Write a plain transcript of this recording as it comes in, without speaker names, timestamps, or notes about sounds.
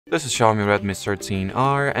This is Xiaomi Redmi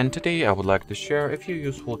 13R, and today I would like to share a few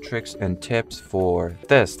useful tricks and tips for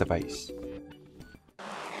this device.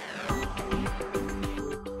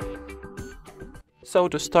 So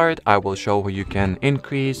to start, I will show how you can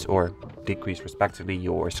increase or decrease respectively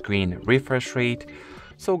your screen refresh rate.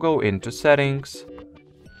 So go into settings,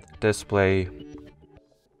 display,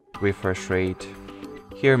 refresh rate.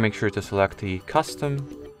 Here make sure to select the custom,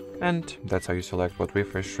 and that's how you select what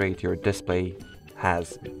refresh rate your display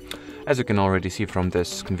has. As you can already see from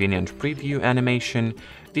this convenient preview animation,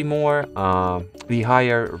 the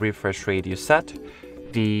higher refresh rate you set,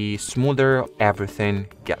 the smoother everything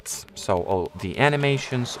gets. So all the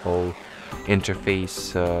animations, all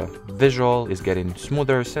interface visual is getting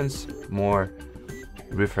smoother, since more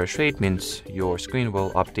refresh rate means your screen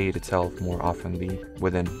will update itself more oftenly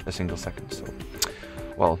within a single second. So,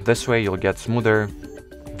 well, this way you'll get smoother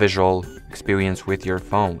visual experience with your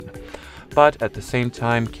phone. But at the same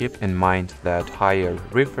time, keep in mind that higher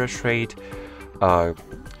refresh rate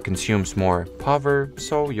consumes more power,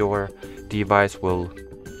 so your device will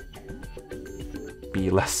be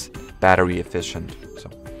less battery efficient. So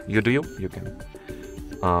you do you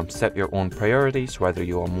can set your own priorities, whether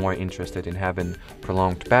you are more interested in having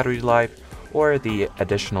prolonged battery life or the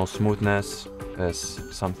additional smoothness is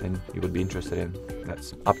something you would be interested in.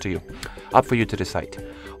 That's up to you, up for you to decide.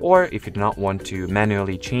 Or if you do not want to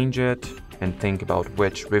manually change it and think about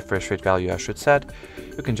which refresh rate value I should set,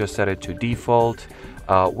 you can just set it to default,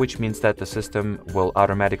 which means that the system will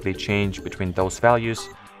automatically change between those values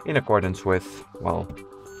in accordance with, well,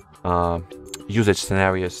 usage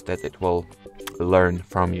scenarios that it will learn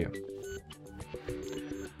from you.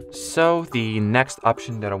 So the next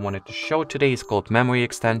option that I wanted to show today is called memory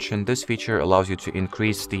extension. This feature allows you to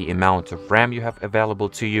increase the amount of RAM you have available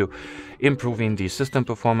to you, improving the system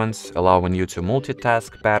performance, allowing you to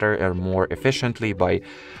multitask better and more efficiently by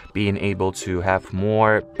being able to have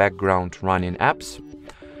more background running apps.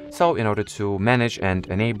 So in order to manage and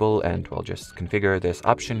enable and, well, just configure this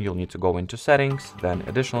option, you'll need to go into settings, then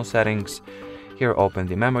additional settings. Here open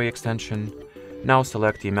the memory extension. Now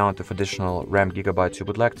select the amount of additional RAM gigabytes you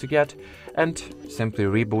would like to get and simply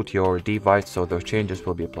reboot your device so those changes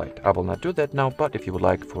will be applied. I will not do that now, but if you would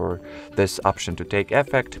like for this option to take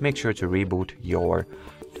effect, make sure to reboot your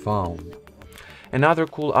phone. Another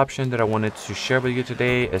cool option that I wanted to share with you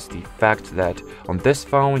today is the fact that on this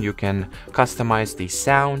phone you can customize the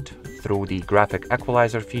sound through the graphic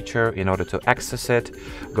equalizer feature. In order to access it,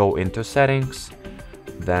 go into settings,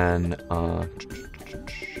 then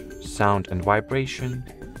sound and vibration,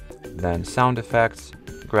 then sound effects,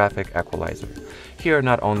 graphic equalizer. Here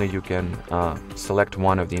not only you can select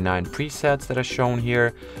one of the 9 presets that are shown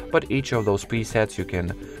here, but each of those presets you can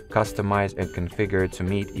customize and configure to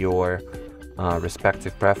meet your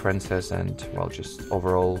respective preferences and, well, just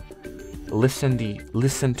overall listen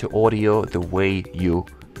to audio the way you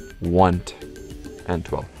want, and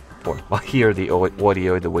hear the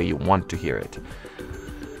audio the way you want to hear it.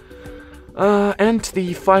 And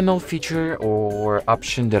the final feature or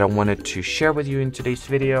option that I wanted to share with you in today's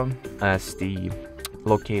video is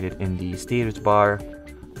located in the status bar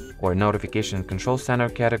or notification control center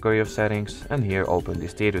category of settings, and here open the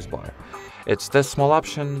status bar. It's this small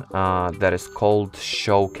option that is called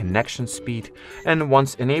show connection speed, and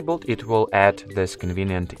once enabled it will add this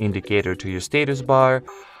convenient indicator to your status bar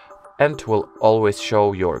and will always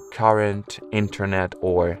show your current internet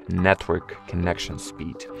or network connection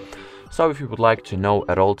speed. So if you would like to know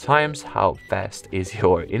at all times how fast is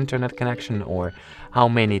your internet connection or how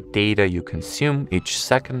many data you consume each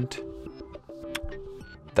second,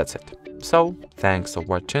 that's it. So thanks for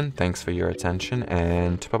watching, thanks for your attention,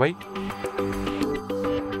 and bye-bye.